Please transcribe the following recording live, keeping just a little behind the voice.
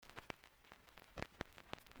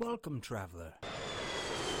Welcome, traveler.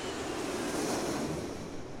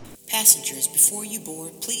 Passengers, before you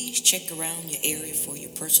board, please check around your area for your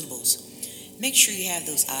personables. Make sure you have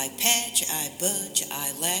those eye pads, your eye buds, your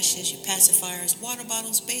eyelashes, your pacifiers, water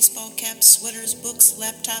bottles, baseball caps, sweaters, books,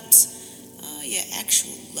 laptops, your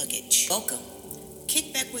actual luggage. Welcome.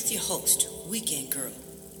 Kick back with your host, Weekend Girl,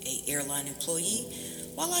 a airline employee,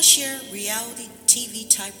 while I share reality TV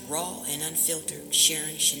type raw and unfiltered,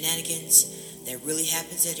 sharing shenanigans that really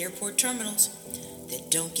happens at airport terminals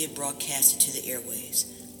that don't get broadcasted to the airwaves.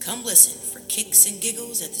 Come listen for kicks and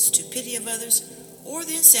giggles at the stupidity of others or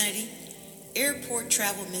the insanity, airport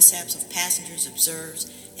travel mishaps of passengers observed,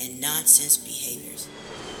 and nonsense behaviors.